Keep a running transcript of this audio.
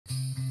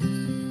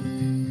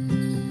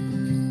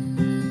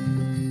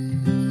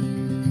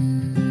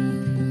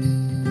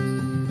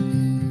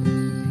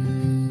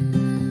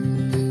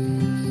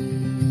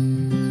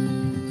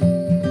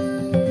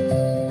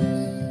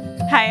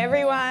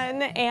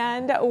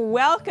and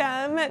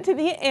welcome to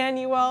the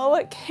annual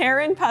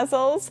Karen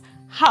Puzzles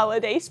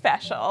Holiday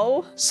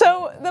Special.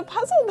 So the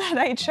puzzle that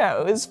I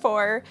chose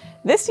for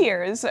this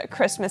year's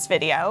Christmas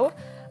video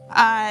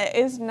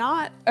is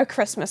not a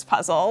Christmas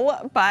puzzle,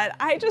 but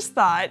I just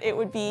thought it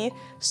would be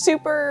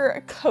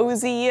super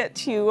cozy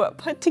to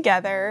put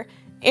together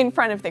in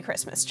front of the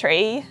Christmas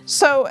tree.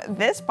 So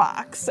this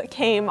box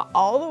came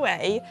all the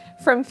way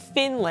from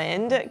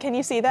Finland. Can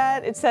you see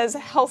that? It says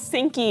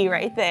Helsinki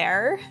right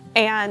there.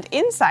 And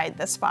inside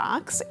this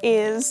box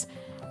is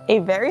a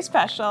very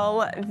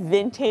special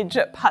vintage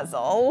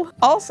puzzle.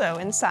 Also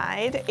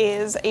inside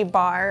is a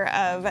bar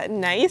of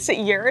nice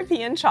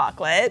European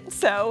chocolate.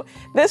 So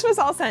this was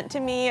all sent to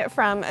me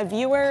from a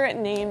viewer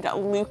named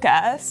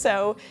Luca.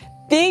 So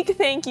big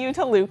thank you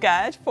to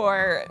Luca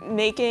for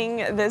making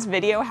this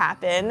video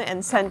happen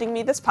and sending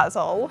me this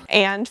puzzle,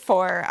 and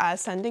for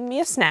sending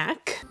me a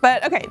snack.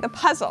 But okay, the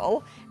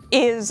puzzle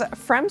is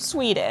from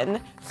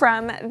Sweden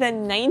from the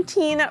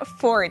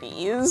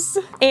 1940s,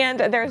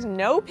 and there's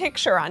no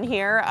picture on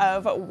here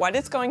of what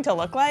it's going to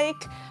look like,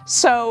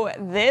 so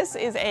this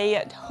is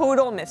a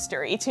total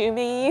mystery to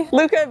me.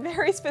 Luca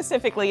very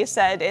specifically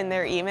said in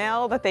their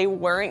email that they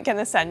weren't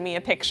gonna send me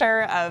a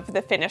picture of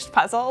the finished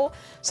puzzle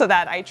so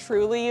that I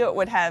truly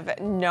would have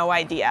no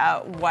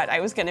idea what I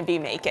was gonna be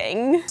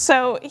making.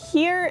 So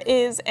here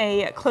is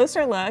a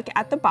closer look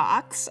at the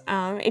box.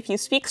 If you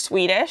speak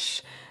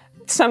Swedish,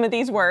 some of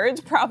these words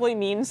probably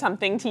mean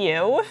something to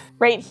you.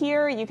 Right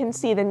here, you can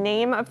see the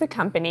name of the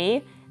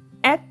company,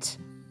 Et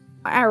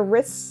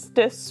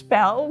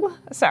Aristospel.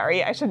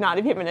 Sorry, I should not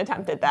have even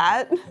attempted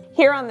that.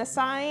 Here on the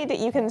side,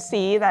 you can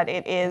see that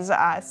it is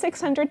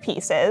 600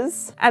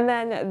 pieces. And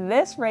then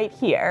this right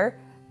here,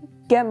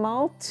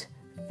 Gammalt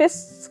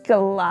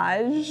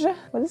Fiskalage.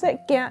 What is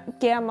it?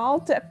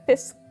 Gammalt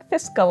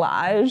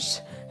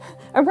Fiskalage.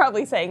 I'm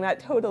probably saying that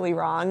totally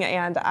wrong,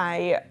 and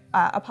I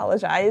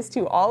apologize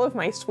to all of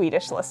my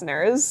Swedish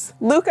listeners.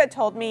 Luca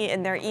told me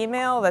in their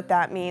email that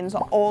that means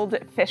old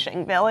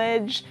fishing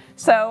village,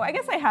 so I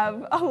guess I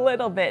have a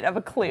little bit of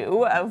a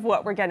clue of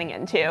what we're getting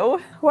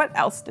into. What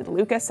else did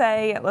Luca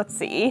say? Let's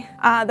see.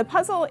 The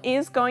puzzle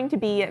is going to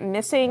be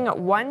missing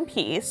one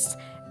piece,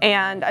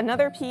 and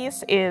another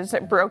piece is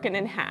broken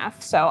in half,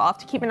 so I'll have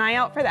to keep an eye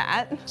out for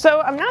that.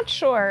 So I'm not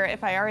sure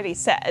if I already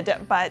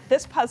said, but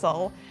this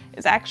puzzle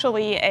is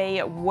actually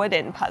a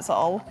wooden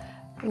puzzle.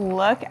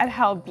 Look at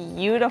how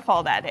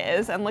beautiful that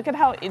is, and look at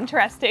how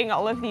interesting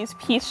all of these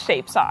piece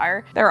shapes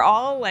are. They're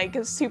all like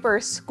super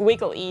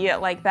squiggly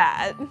like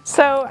that.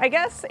 So I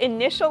guess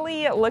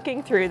initially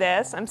looking through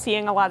this, I'm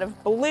seeing a lot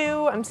of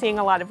blue, I'm seeing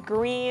a lot of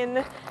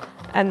green,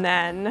 and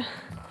then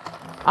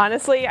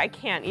honestly, I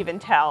can't even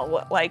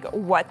tell like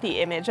what the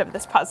image of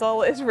this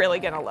puzzle is really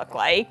gonna look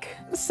like.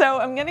 So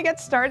I'm gonna get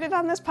started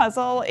on this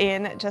puzzle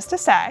in just a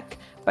sec,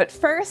 but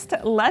first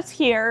let's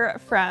hear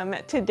from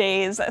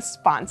today's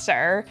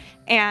sponsor.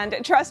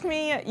 And trust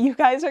me, you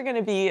guys are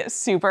gonna be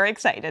super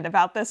excited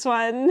about this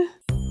one.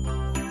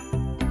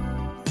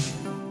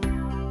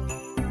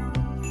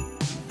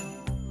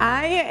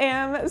 I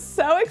am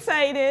so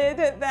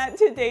excited that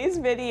today's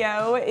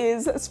video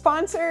is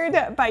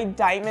sponsored by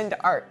Diamond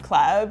Art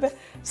Club.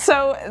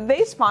 So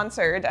they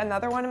sponsored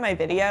another one of my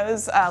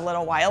videos a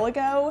little while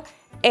ago,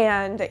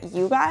 and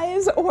you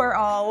guys were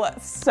all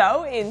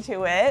so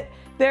into it.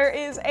 There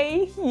is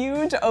a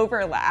huge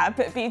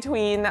overlap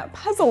between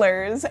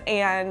puzzlers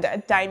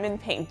and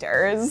diamond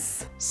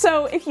painters.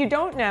 So if you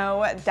don't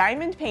know,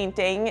 diamond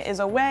painting is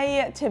a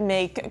way to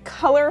make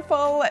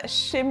colorful,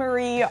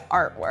 shimmery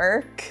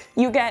artwork.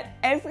 You get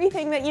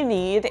everything that you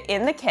need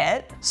in the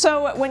kit.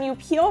 So when you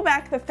peel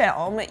back the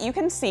film, you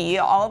can see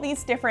all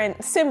these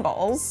different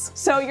symbols.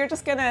 So you're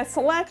just gonna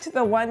select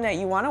the one that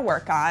you wanna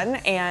work on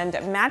and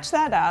match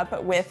that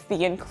up with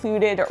the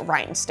included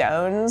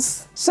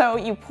rhinestones. So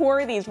you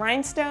pour these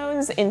rhinestones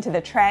into the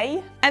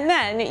tray, and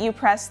then you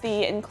press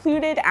the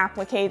included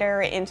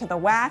applicator into the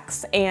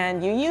wax,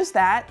 and you use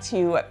that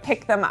to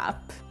pick them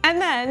up.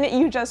 And then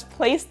you just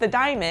place the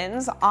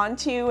diamonds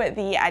onto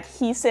the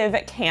adhesive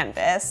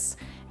canvas.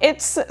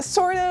 It's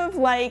sort of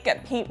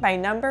like paint by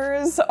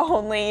numbers,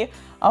 only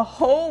a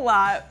whole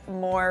lot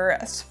more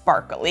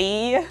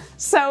sparkly.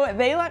 So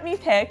they let me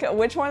pick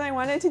which one I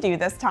wanted to do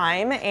this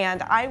time,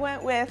 and I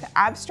went with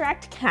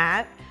Abstract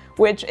Cat,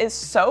 which is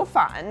so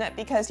fun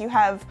because you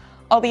have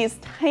all these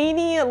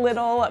tiny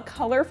little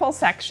colorful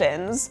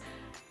sections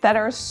that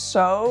are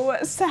so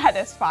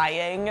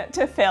satisfying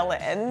to fill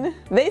in.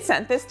 They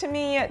sent this to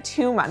me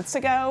 2 months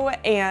ago,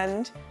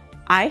 and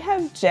I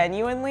have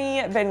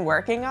genuinely been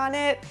working on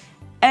it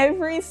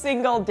every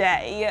single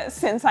day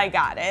since I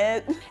got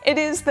it. It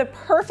is the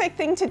perfect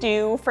thing to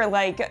do for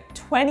like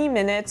 20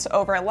 minutes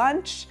over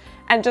lunch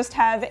and just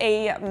have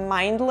a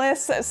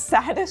mindless,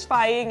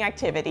 satisfying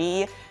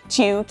activity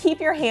to keep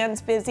your hands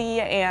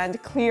busy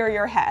and clear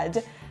your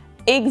head.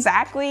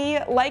 Exactly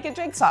like a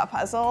jigsaw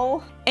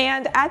puzzle.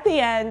 And at the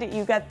end,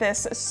 you get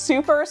this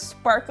super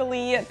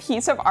sparkly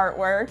piece of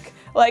artwork.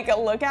 Like,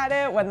 look at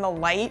it when the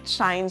light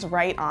shines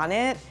right on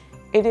it.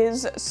 It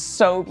is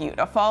so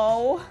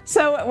beautiful.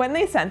 So when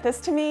they sent this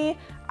to me,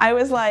 I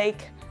was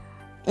like,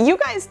 you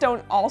guys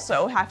don't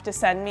also have to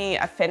send me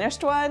a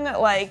finished one.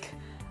 Like,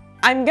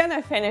 I'm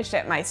gonna finish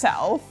it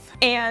myself.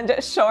 And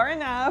sure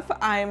enough,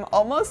 I'm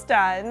almost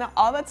done.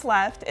 All that's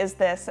left is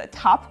this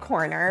top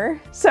corner.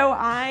 So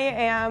I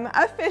am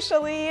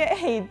officially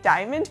a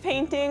diamond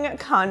painting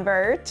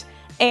convert.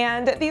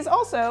 And these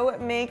also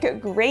make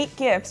great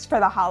gifts for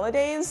the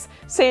holidays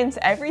since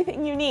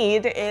everything you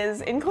need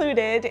is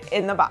included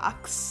in the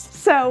box.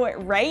 So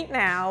right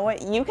now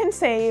you can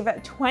save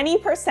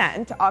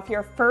 20% off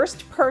your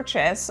first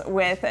purchase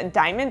with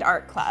Diamond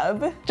Art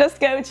Club. Just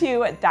go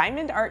to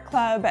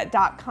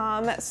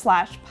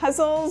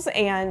diamondartclub.com/puzzles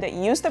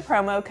and use the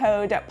promo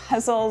code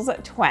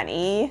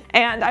puzzles20.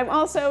 And I'm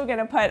also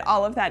gonna put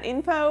all of that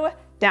info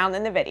down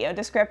in the video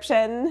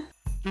description.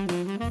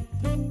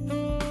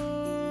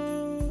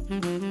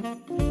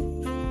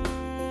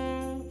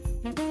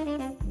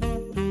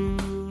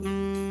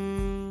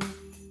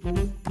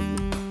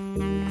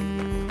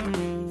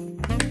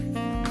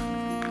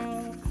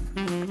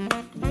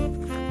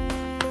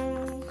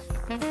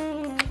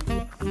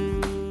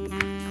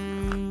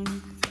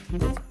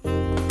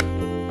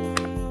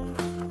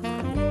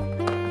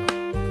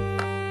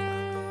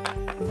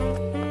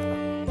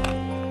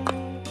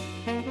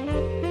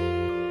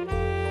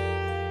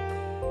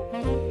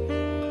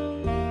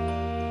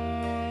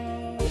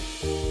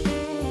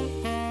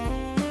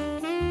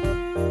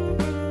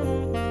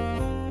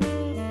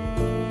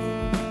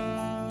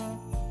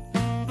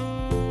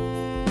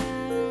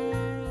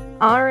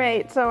 All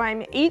right, so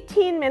I'm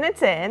 18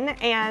 minutes in,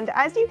 and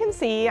as you can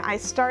see, I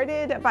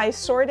started by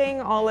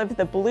sorting all of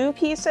the blue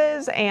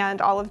pieces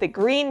and all of the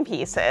green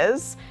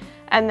pieces,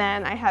 and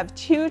then I have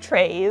 2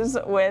 trays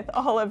with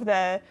all of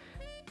the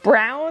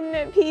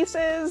brown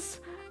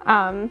pieces.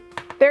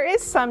 There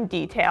is some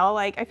detail,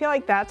 like I feel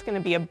like that's gonna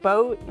be a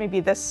boat,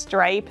 maybe this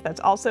stripe, that's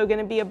also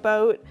gonna be a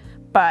boat,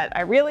 but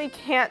I really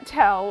can't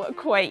tell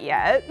quite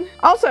yet.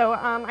 Also,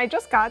 I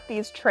just got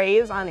these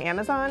trays on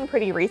Amazon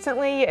pretty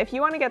recently. If you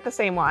want to get the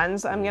same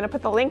ones, I'm gonna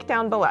put the link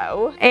down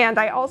below. And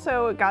I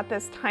also got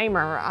this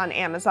timer on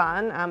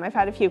Amazon. I've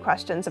had a few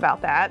questions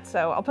about that,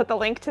 so I'll put the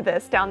link to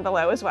this down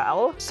below as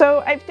well.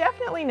 So I've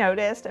definitely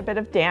noticed a bit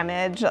of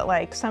damage,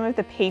 like some of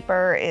the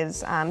paper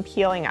is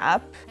peeling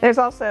up. There's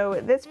also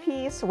this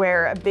piece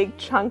where a big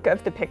chunk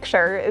of the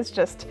picture is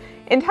just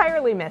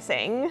entirely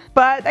missing,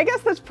 but I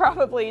guess that's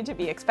probably to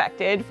be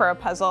expected for a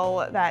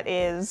puzzle that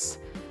is,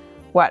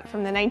 what,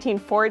 from the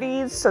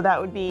 1940s? So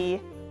that would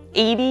be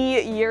 80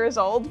 years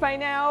old by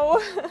now.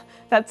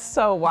 That's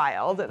so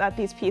wild that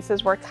these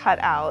pieces were cut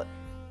out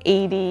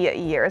 80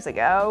 years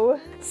ago.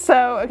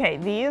 So, okay,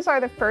 these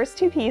are the first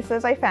 2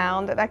 pieces I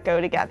found that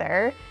go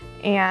together,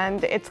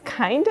 and it's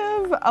kind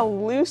of a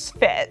loose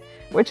fit,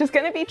 which is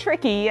gonna be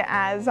tricky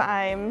as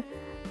I'm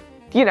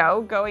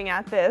going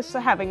at this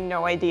having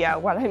no idea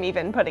what I'm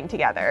even putting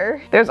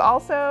together. There's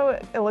also,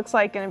 it looks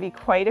like, gonna be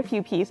quite a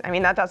few pieces, I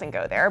mean that doesn't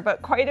go there,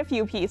 but quite a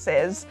few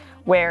pieces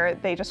where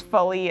they just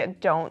fully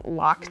don't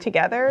lock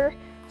together.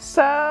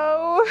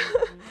 So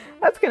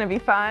that's gonna be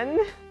fun.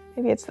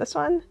 Maybe it's this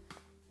one?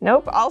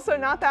 Nope, also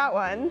not that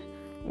one.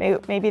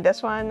 Maybe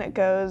this one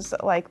goes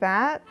like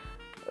that.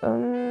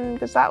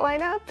 Does that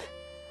line up?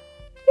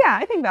 Yeah,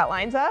 I think that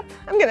lines up.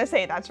 I'm gonna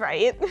say that's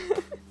right.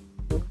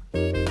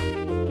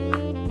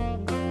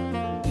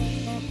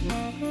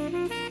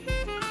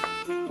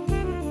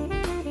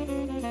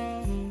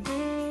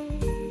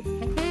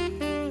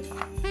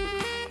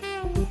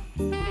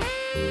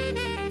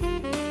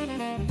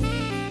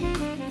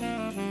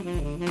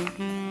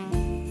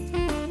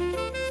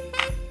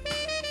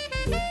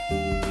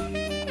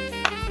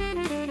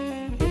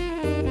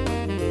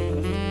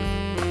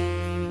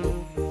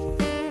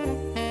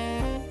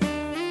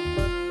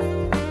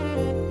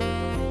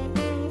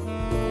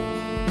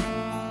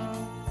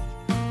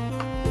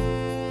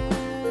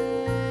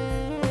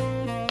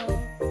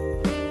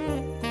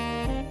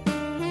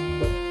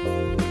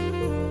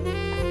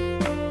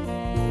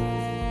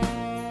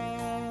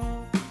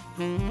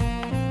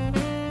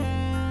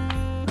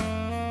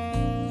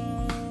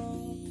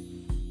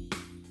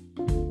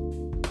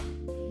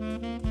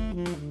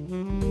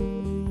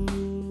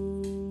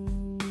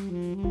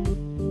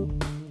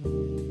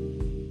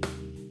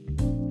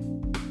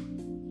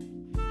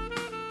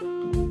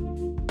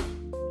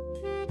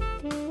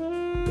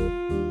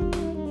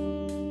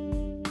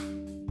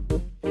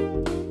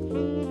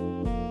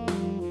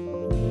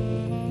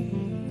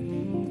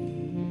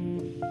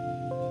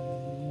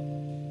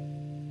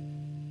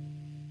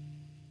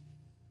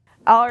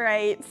 All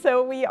right,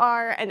 so we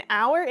are an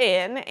hour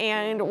in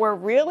and we're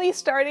really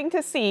starting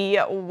to see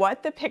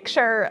what the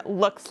picture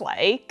looks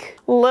like.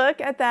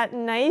 Look at that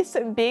nice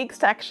big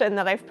section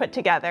that I've put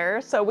together.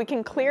 So we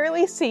can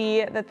clearly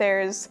see that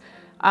there's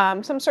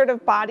some sort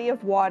of body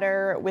of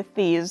water with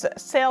these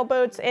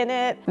sailboats in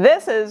it.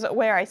 This is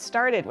where I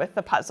started with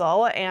the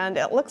puzzle, and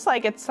it looks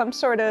like it's some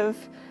sort of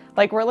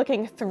like we're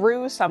looking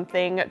through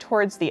something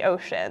towards the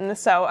ocean.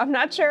 So I'm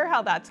not sure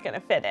how that's gonna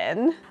fit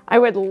in. I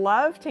would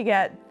love to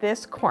get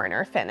this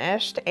corner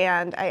finished,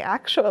 and I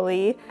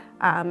actually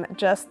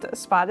just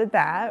spotted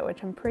that,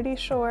 which I'm pretty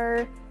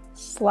sure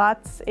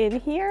slots in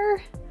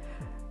here.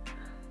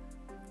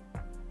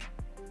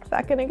 Is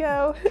that gonna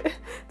go?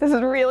 This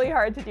is really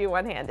hard to do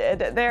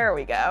one-handed. There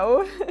we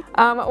go.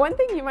 One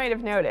thing you might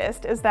have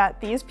noticed is that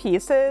these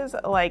pieces,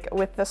 like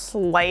with the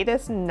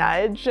slightest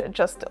nudge,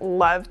 just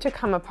love to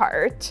come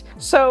apart.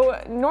 So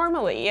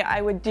normally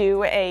I would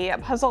do a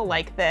puzzle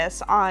like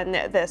this on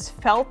this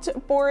felt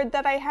board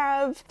that I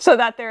have, so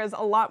that there's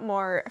a lot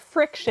more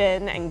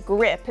friction and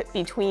grip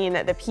between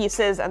the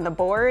pieces and the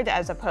board,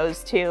 as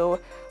opposed to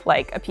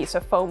like a piece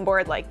of foam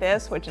board like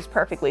this, which is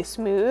perfectly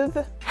smooth.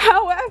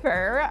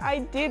 However, I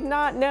did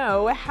not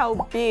know how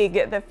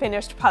big the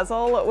finished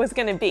puzzle was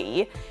gonna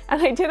be,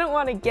 and I didn't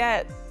want to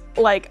get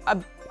like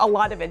a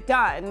lot of it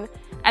done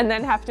and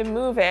then have to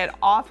move it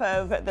off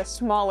of the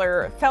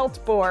smaller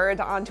felt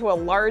board onto a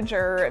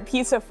larger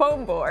piece of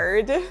foam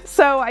board.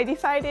 So I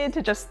decided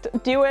to just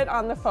do it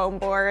on the foam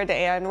board,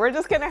 and we're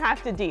just gonna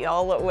have to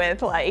deal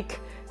with like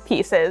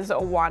pieces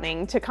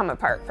wanting to come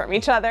apart from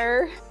each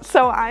other.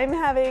 So I'm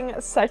having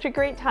such a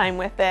great time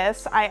with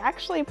this. I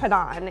actually put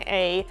on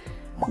a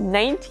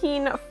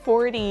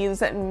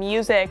 1940s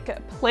music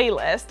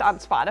playlist on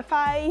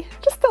Spotify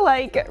just to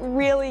like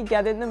really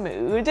get in the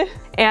mood,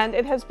 and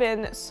it has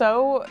been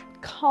so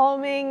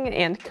calming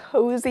and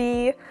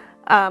cozy.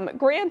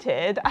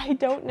 Granted, I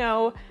don't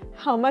know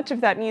how much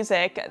of that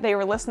music they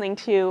were listening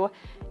to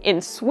in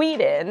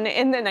Sweden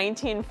in the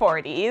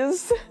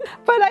 1940s,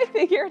 but I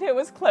figured it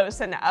was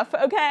close enough,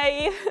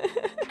 okay?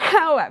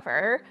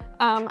 However,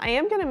 I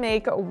am gonna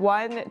make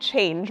one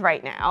change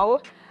right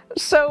now.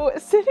 So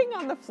sitting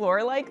on the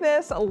floor like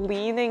this,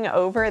 leaning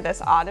over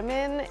this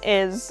ottoman,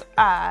 is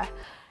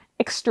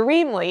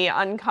extremely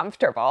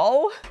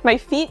uncomfortable. My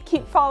feet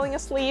keep falling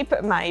asleep,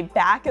 my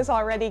back is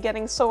already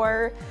getting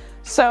sore.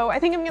 So I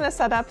think I'm gonna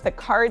set up the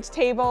cards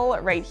table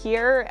right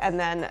here and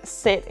then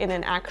sit in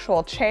an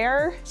actual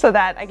chair so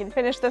that I can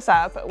finish this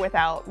up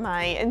without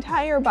my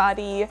entire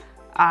body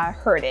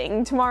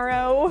hurting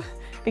tomorrow,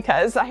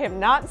 because I am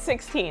not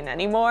 16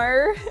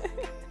 anymore.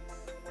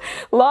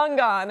 Long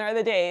gone are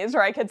the days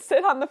where I could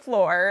sit on the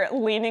floor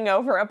leaning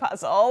over a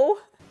puzzle.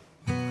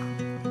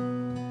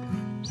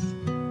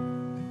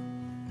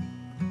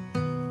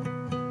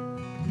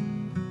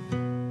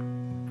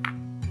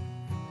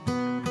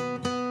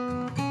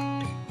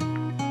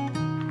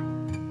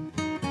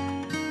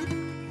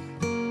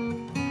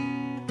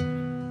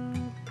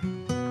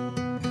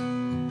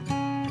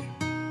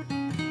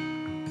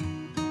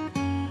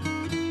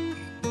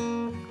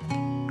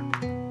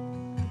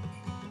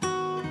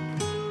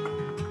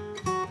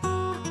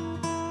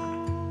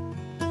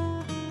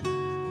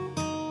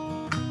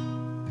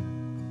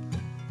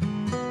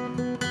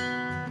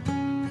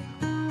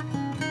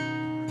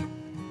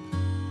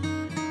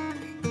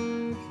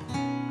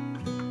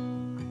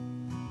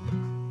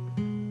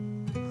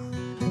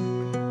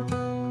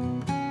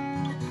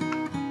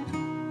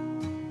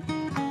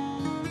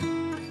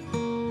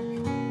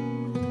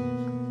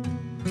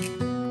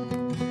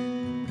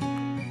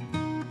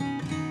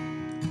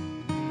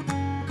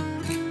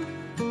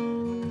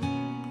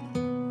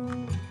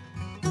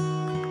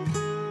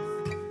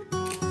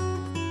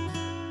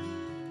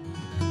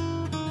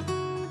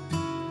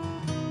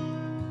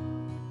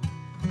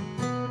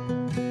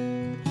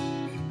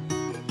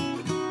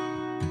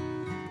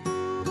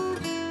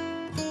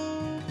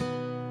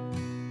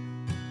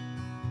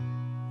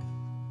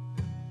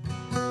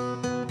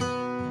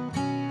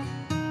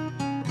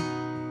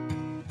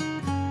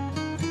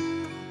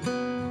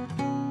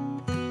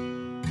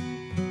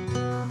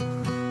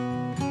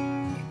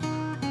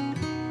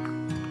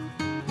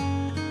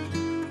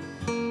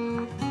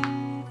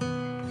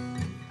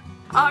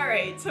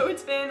 Alright, so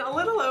it's been a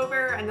little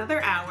over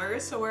another hour,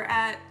 so we're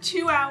at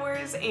 2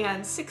 hours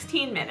and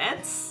 16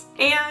 minutes.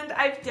 And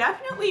I've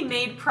definitely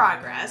made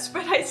progress,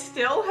 but I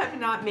still have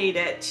not made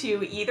it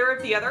to either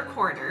of the other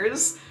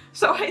corners.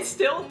 So I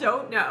still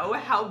don't know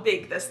how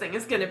big this thing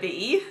is gonna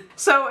be.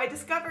 So I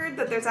discovered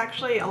that there's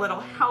actually a little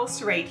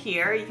house right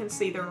here. You can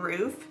see the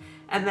roof.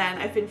 And then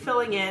I've been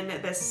filling in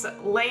this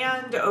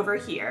land over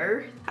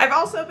here. I've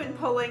also been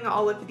pulling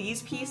all of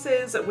these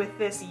pieces with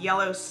this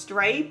yellow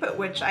stripe,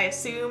 which I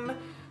assume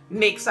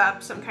makes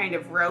up some kind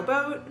of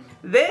rowboat.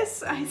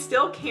 This, I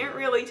still can't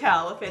really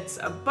tell if it's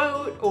a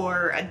boat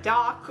or a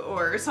dock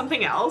or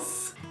something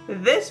else.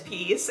 This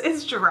piece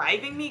is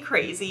driving me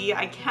crazy.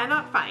 I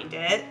cannot find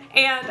it.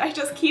 And I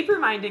just keep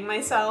reminding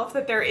myself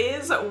that there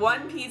is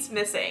one piece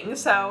missing.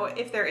 So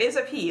if there is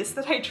a piece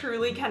that I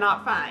truly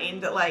cannot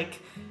find,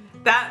 like,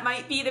 that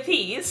might be the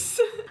piece.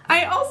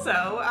 I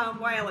also,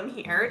 while I'm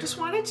here, just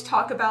wanted to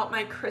talk about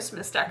my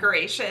Christmas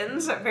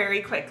decorations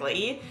very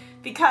quickly,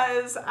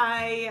 because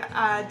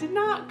I did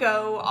not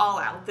go all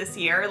out this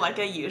year like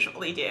I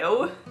usually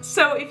do.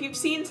 So if you've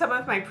seen some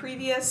of my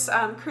previous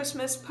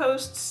Christmas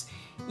posts,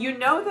 you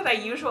know that I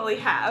usually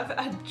have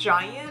a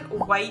giant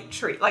white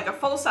tree, like a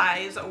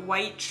full-size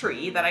white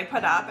tree that I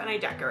put up and I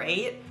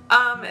decorate.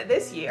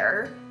 This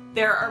year,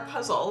 there are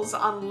puzzles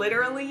on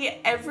literally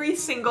every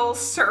single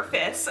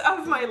surface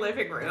of my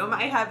living room.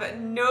 I have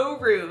no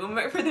room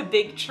for the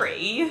big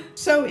tree.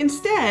 So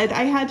instead,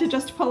 I had to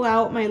just pull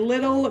out my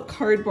little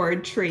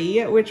cardboard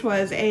tree, which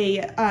was a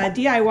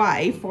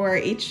DIY for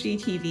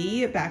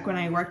HGTV back when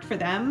I worked for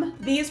them.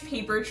 These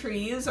paper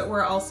trees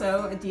were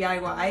also a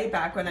DIY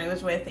back when I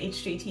was with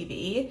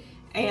HGTV.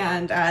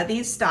 And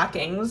these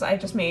stockings I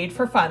just made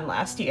for fun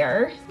last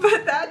year.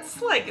 But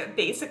that's like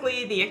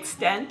basically the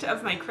extent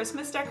of my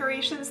Christmas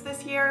decorations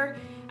this year.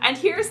 And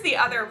here's the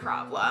other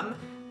problem.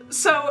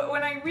 So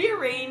when I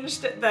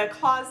rearranged the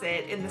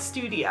closet in the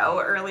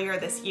studio earlier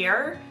this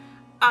year,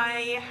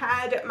 I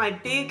had my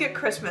big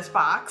Christmas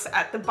box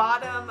at the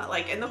bottom,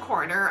 like in the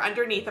corner,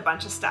 underneath a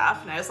bunch of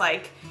stuff. And I was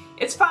like,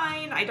 it's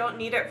fine, I don't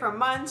need it for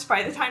months.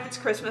 By the time it's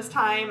Christmas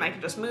time, I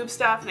can just move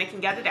stuff and I can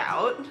get it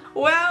out.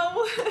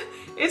 Well,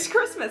 it's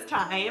Christmas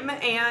time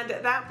and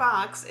that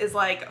box is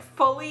like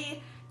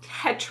fully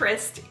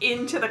Tetrised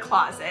into the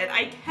closet.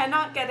 I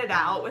cannot get it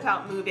out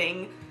without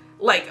moving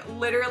like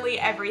literally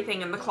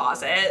everything in the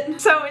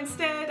closet. So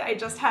instead, I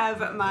just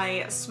have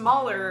my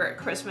smaller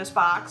Christmas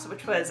box,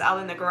 which was out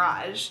in the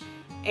garage,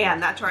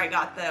 and that's where I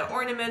got the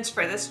ornaments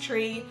for this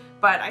tree,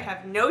 but I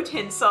have no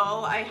tinsel.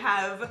 I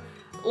have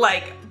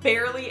like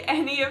barely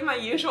any of my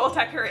usual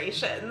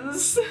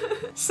decorations.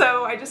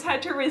 So I just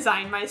had to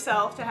resign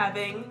myself to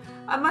having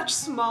a much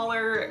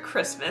smaller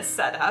Christmas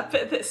setup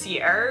this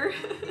year.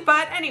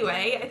 But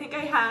anyway, I think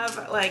I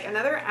have like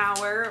another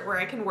hour where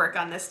I can work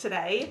on this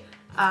today.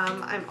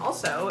 I'm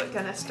also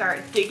gonna start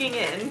digging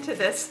into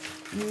this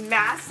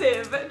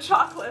massive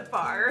chocolate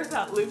bar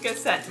that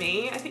Lucas sent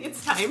me. I think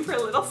it's time for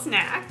a little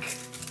snack.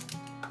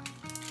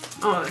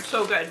 Oh, it's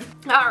so good.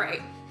 All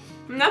right.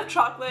 Enough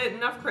chocolate,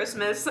 enough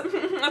Christmas.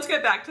 Let's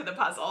get back to the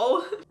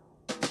puzzle.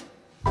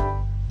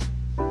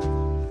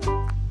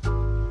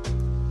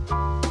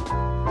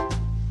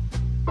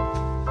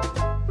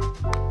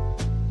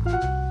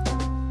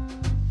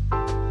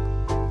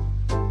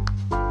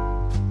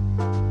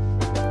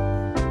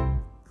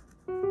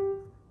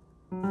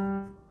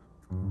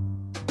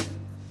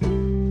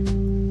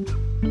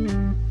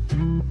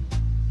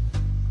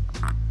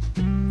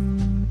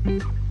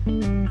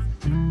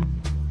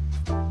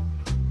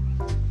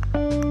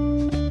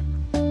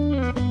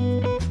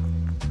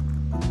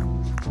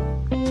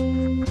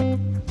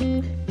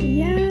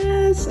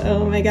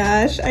 Oh my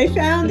gosh, I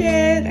found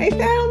it! I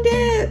found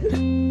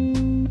it!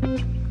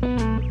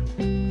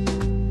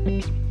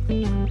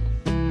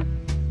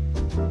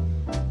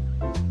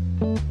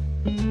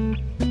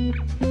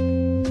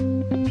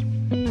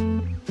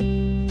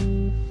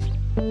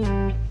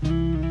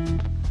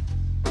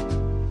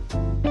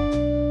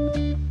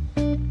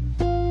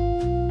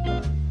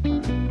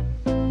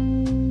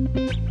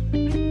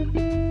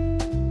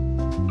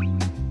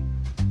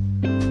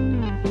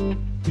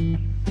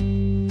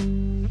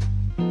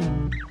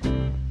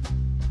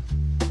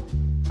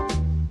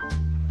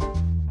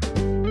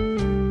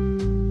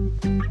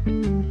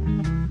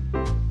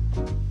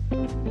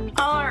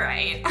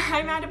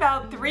 I'm at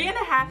about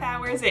 3.5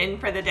 hours in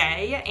for the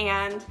day,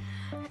 and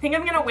I think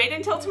I'm gonna wait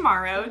until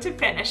tomorrow to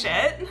finish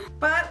it.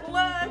 But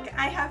look,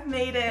 I have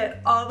made it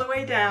all the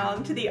way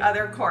down to the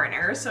other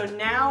corner, so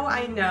now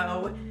I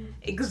know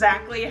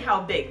exactly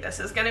how big this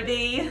is gonna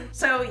be.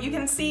 So you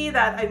can see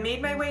that I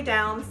made my way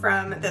down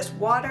from this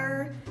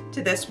water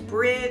to this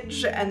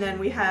bridge, and then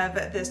we have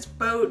this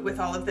boat with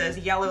all of those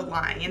yellow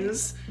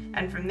lines,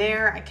 and from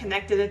there I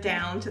connected it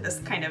down to this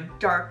kind of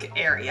dark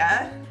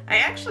area. I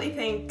actually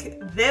think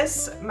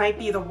this might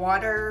be the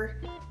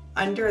water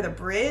under the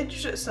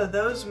bridge, so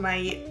those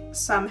might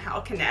somehow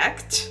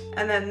connect.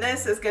 And then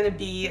this is gonna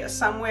be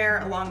somewhere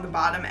along the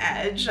bottom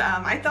edge.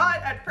 I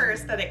thought at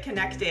first that it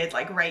connected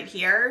like right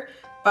here,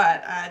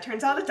 but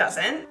turns out it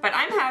doesn't. But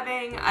I'm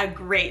having a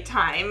great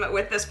time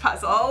with this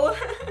puzzle.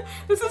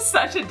 This is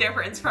such a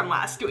difference from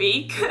last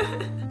week.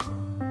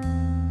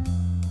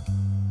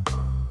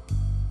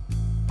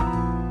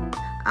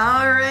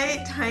 All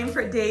right, time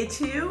for day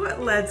 2.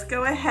 Let's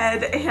go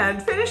ahead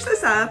and finish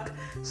this up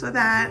so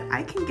that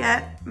I can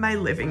get my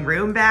living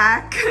room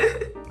back.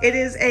 It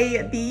is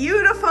a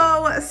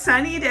beautiful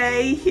sunny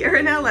day here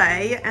in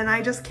LA, and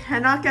I just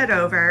cannot get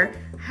over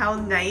how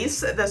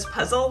nice this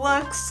puzzle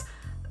looks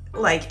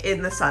like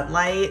in the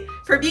sunlight.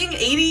 For being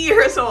 80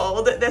 years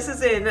old, this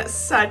is in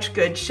such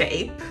good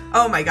shape.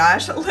 Oh my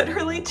gosh,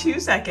 literally 2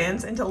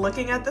 seconds into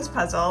looking at this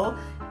puzzle,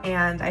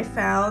 and I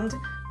found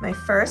my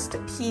first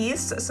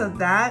piece. So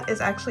that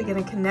is actually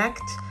gonna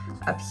connect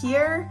up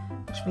here,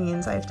 which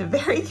means I have to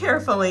very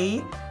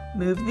carefully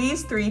move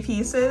these 3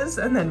 pieces,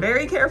 and then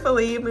very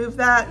carefully move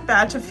that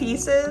batch of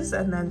pieces,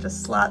 and then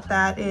just slot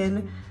that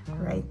in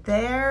right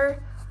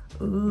there.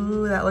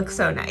 Ooh, that looks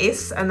so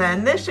nice. And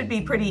then this should be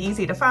pretty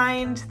easy to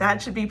find.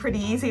 That should be pretty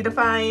easy to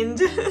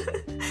find.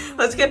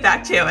 Let's get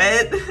back to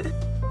it.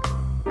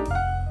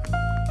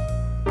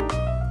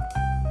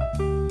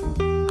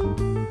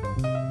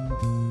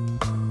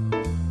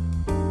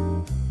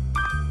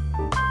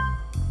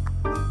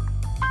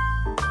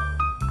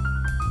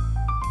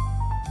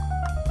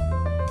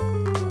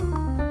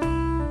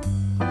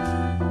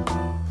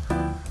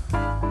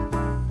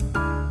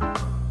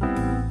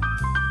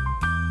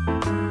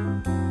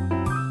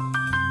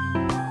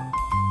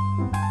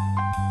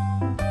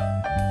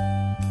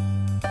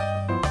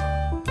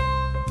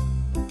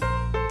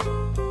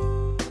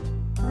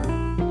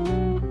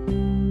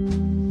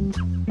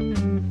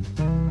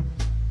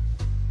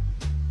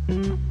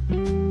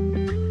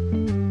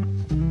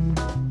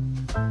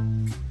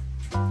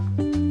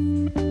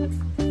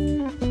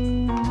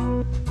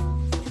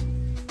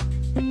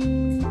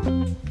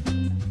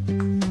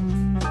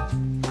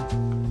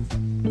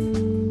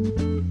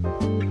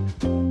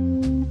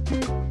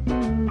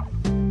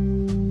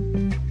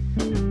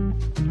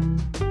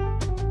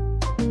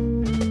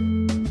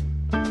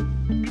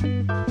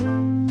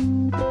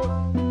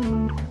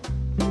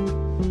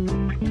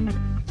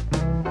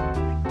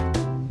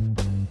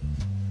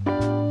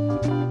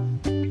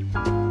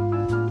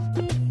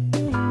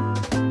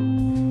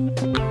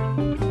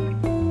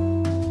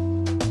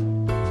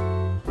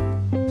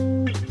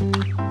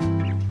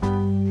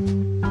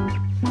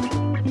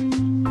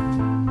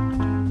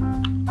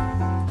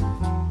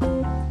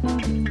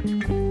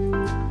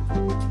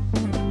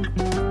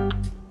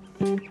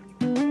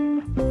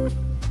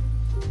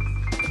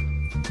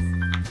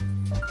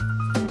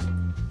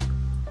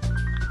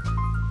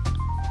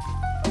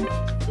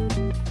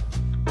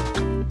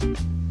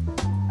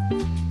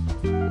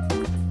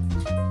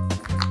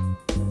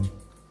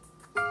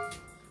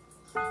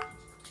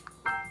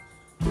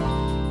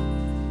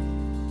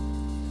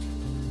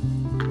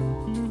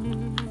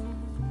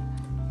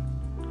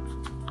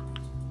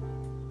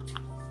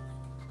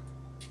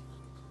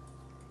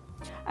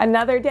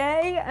 Another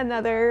day,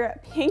 another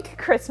pink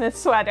Christmas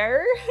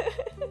sweater.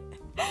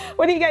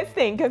 What do you guys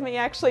think of me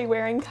actually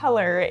wearing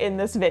color in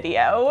this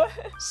video?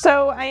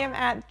 So I am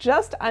at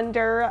just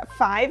under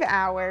 5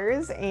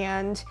 hours,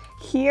 and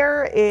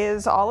here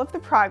is all of the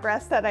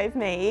progress that I've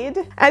made.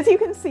 As you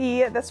can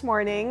see, this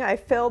morning I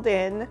filled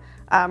in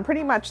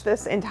pretty much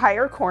this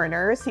entire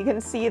corner. So you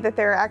can see that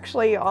there are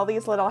actually all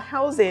these little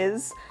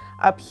houses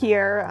up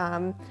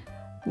here.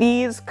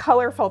 These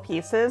colorful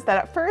pieces that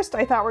at first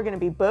I thought were going to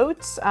be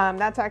boats.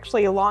 That's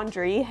actually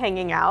laundry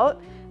hanging out.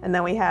 And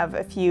then we have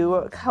a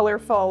few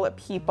colorful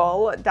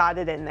people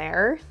dotted in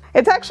there.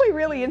 It's actually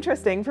really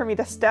interesting for me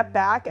to step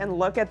back and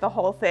look at the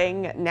whole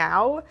thing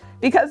now,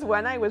 because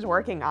when I was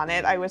working on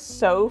it, I was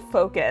so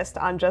focused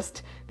on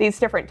just these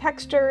different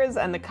textures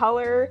and the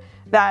color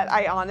that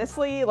I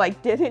honestly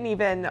didn't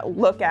even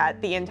look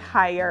at the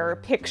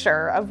entire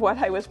picture of what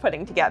I was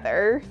putting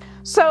together.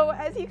 So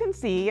as you can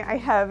see, I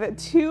have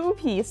 2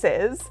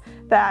 pieces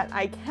that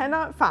I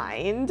cannot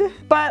find,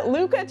 but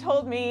Luca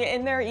told me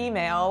in their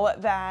email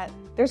that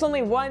there's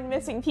only one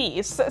missing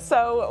piece,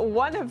 so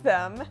one of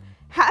them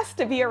has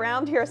to be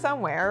around here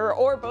somewhere,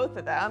 or both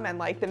of them, and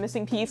the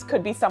missing piece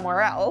could be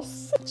somewhere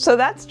else. So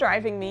that's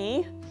driving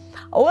me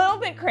a little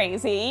bit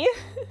crazy.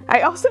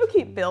 I also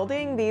keep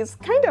building these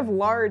kind of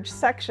large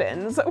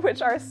sections,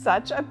 which are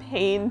such a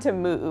pain to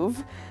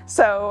move.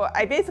 So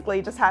I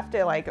basically just have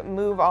to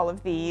move all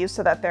of these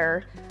so that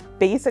they're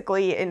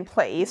basically in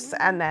place,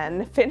 and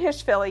then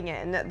finish filling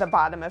in the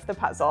bottom of the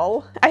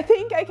puzzle. I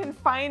think I can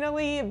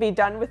finally be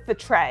done with the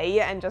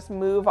tray and just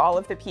move all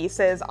of the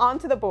pieces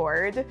onto the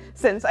board,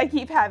 since I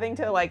keep having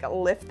to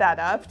lift that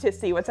up to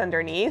see what's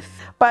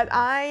underneath. But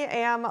I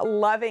am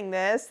loving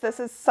this. This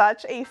is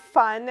such a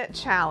fun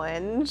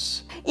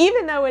challenge.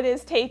 Even though it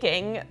is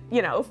taking,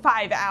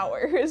 5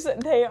 hours,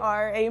 they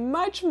are a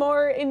much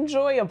more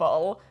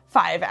enjoyable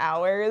 5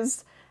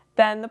 hours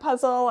than the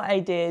puzzle I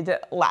did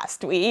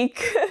last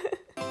week.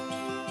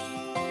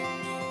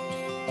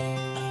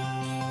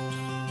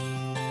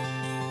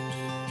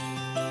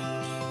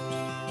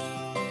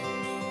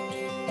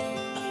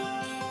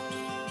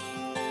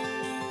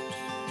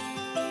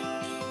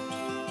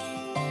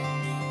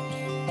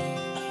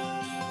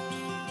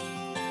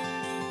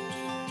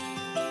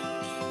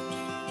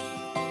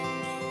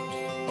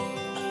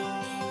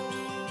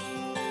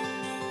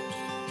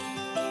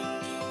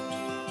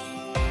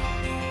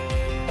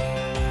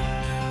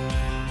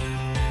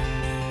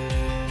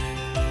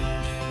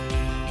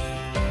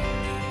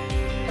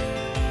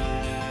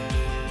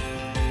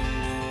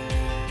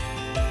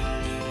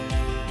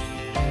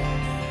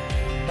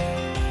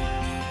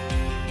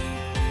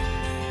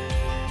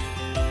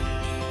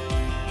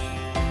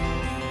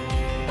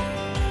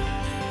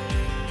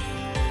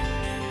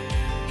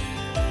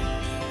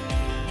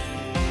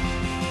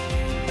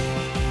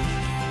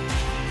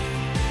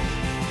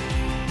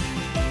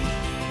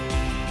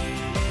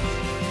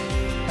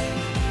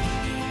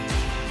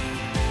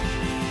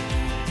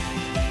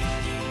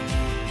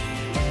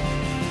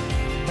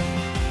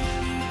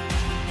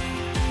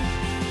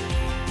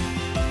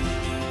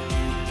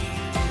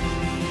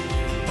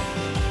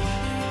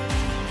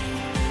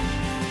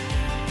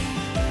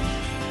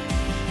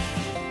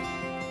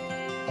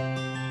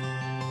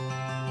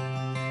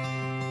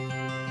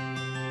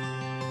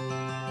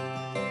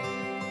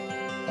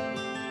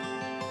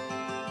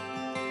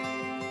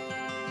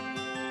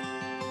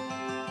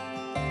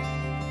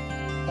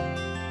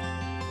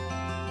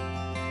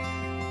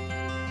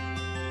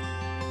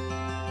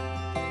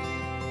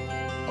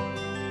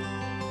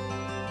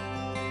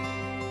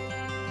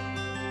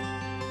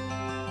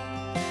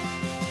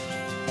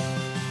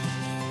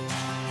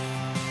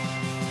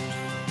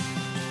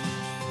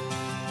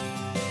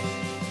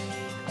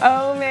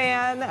 Oh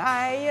man,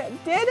 I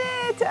did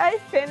it! I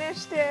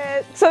finished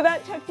it! So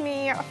that took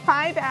me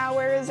 5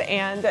 hours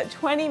and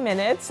 20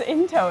 minutes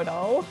in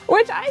total,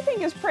 which I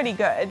think is pretty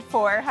good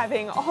for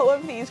having all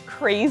of these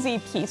crazy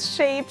piece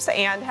shapes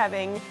and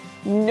having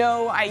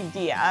no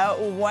idea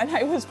what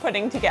I was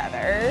putting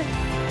together.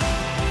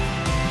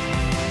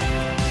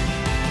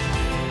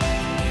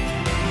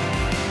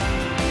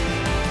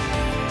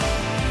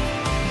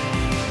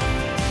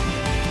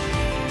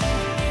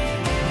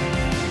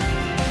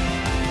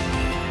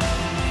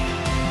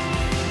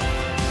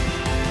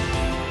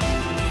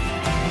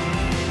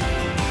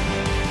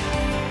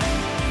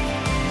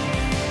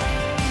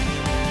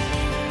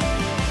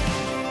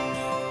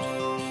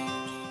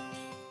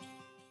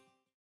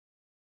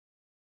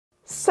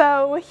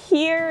 So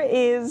here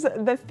is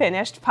the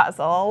finished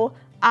puzzle.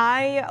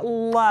 I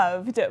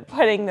loved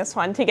putting this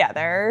one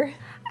together.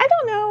 I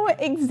don't know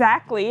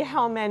exactly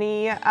how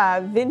many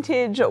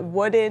vintage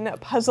wooden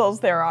puzzles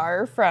there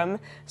are from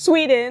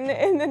Sweden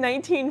in the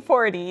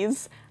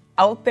 1940s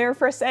out there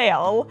for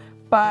sale,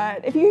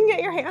 but if you can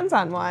get your hands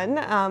on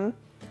one,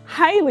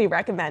 highly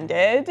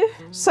recommended.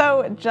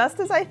 So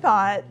just as I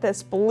thought,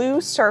 this blue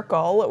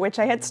circle, which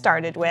I had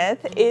started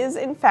with, is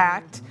in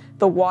fact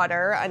the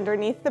water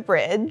underneath the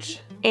bridge.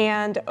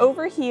 And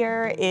over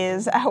here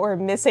is our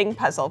missing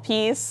puzzle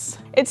piece.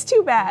 It's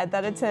too bad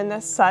that it's in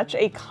such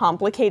a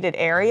complicated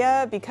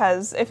area,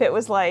 because if it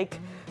was like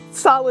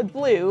solid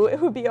blue, it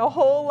would be a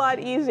whole lot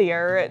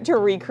easier to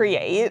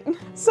recreate.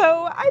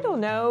 So I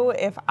don't know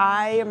if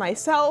I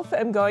myself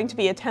am going to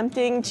be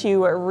attempting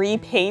to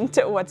repaint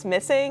what's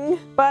missing,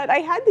 but I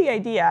had the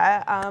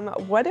idea,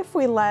 what if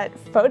we let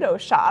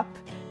Photoshop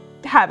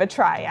have a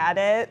try at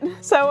it?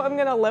 So I'm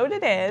gonna load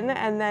it in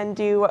and then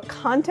do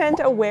content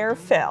aware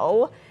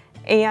fill,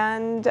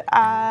 and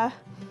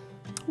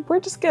we're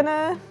just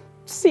gonna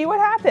see what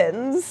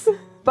happens.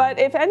 But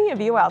if any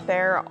of you out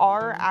there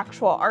are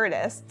actual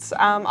artists,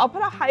 I'll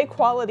put a high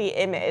quality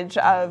image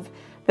of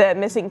the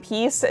missing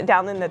piece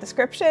down in the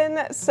description,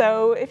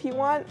 so if you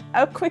want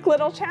a quick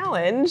little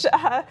challenge,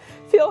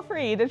 feel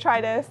free to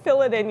try to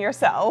fill it in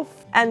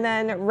yourself. And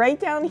then right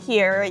down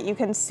here you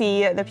can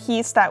see the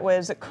piece that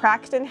was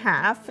cracked in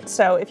half.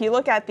 So if you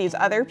look at these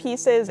other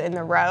pieces in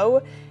the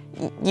row,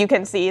 you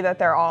can see that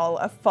they're all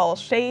a full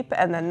shape,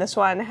 and then this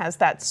one has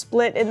that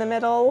split in the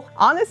middle.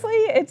 Honestly,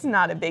 it's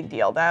not a big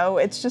deal though.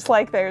 It's just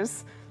like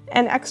there's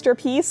an extra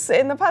piece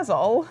in the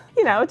puzzle,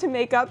 you know, to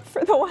make up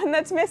for the one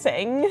that's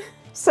missing.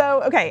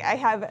 So, okay, I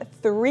have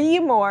 3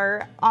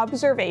 more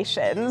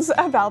observations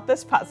about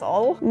this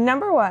puzzle.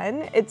 Number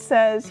 1, it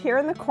says here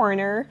in the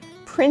corner,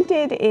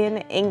 printed in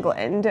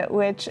England,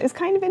 which is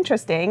kind of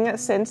interesting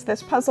since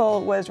this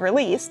puzzle was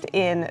released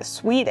in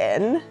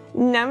Sweden.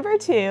 Number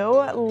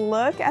 2,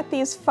 look at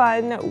these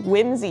fun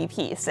whimsy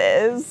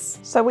pieces.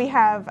 So we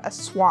have a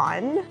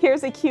swan.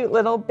 Here's a cute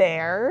little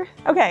bear.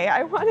 Okay,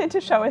 I wanted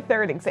to show a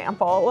 3rd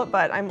example,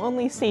 but I'm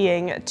only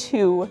seeing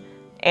 2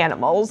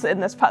 animals in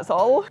this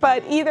puzzle.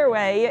 But either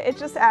way, it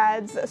just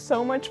adds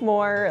so much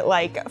more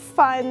like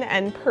fun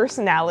and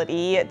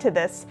personality to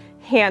this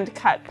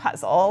hand-cut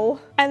puzzle.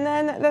 And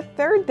then the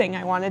 3rd thing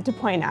I wanted to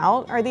point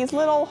out are these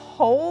little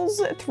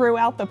holes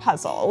throughout the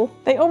puzzle.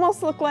 They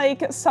almost look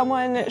like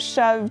someone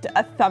shoved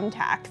a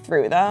thumbtack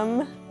through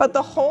them. But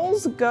the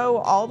holes go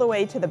all the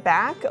way to the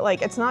back,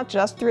 like it's not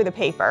just through the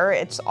paper,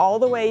 it's all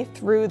the way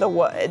through the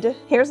wood.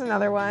 Here's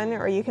another one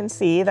where you can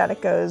see that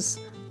it goes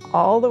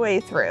all the way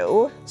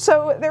through.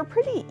 So they're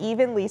pretty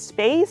evenly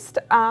spaced.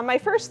 My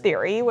first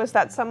theory was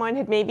that someone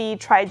had maybe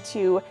tried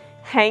to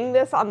hang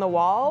this on the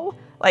wall,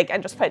 like,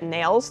 and just put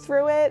nails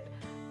through it,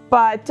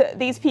 but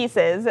these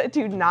pieces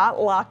do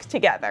not lock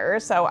together,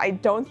 so I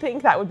don't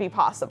think that would be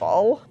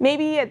possible.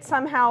 Maybe it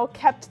somehow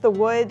kept the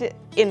wood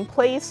in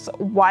place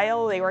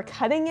while they were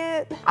cutting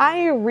it.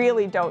 I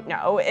really don't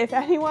know. If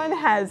anyone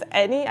has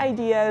any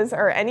ideas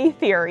or any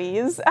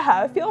theories,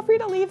 feel free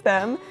to leave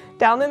them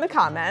down in the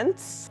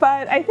comments.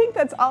 But I think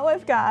that's all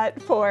I've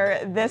got for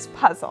this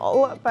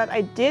puzzle, but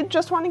I did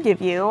just want to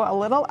give you a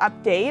little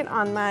update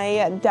on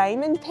my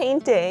diamond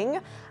painting.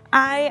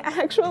 I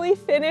actually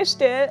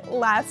finished it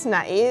last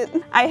night.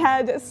 I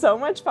had so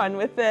much fun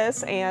with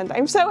this, and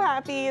I'm so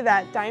happy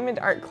that Diamond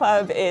Art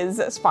Club is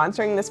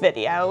sponsoring this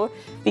video,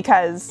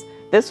 because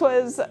this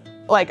was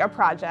like a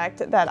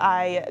project that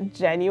I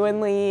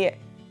genuinely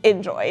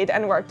enjoyed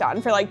and worked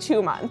on for like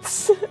 2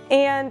 months.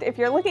 And if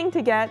you're looking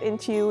to get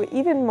into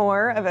even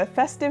more of a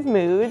festive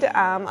mood,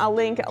 I'll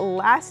link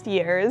last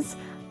year's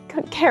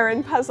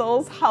Karen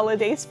Puzzles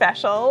holiday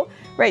special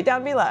right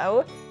down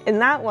below. In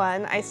that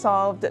one, I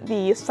solved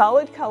the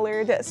solid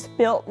colored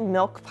spilt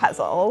milk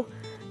puzzle.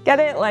 Get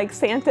it? Like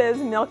Santa's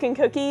milk and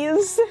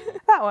cookies?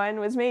 That one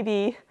was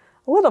maybe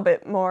a little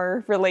bit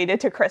more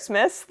related to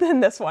Christmas than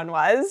this one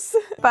was.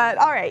 But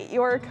all right,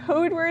 your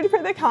code word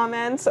for the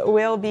comments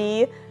will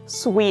be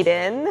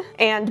Sweden,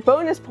 and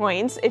bonus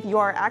points if you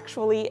are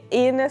actually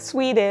in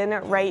Sweden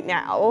right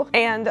now,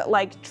 and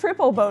like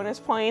triple bonus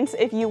points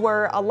if you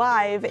were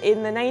alive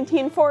in the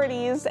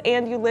 1940s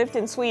and you lived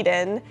in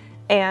Sweden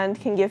and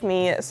can give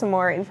me some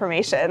more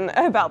information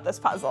about this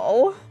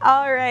puzzle.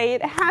 All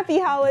right, happy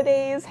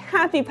holidays,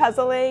 happy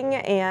puzzling,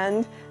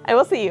 and I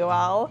will see you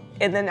all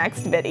in the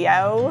next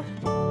video.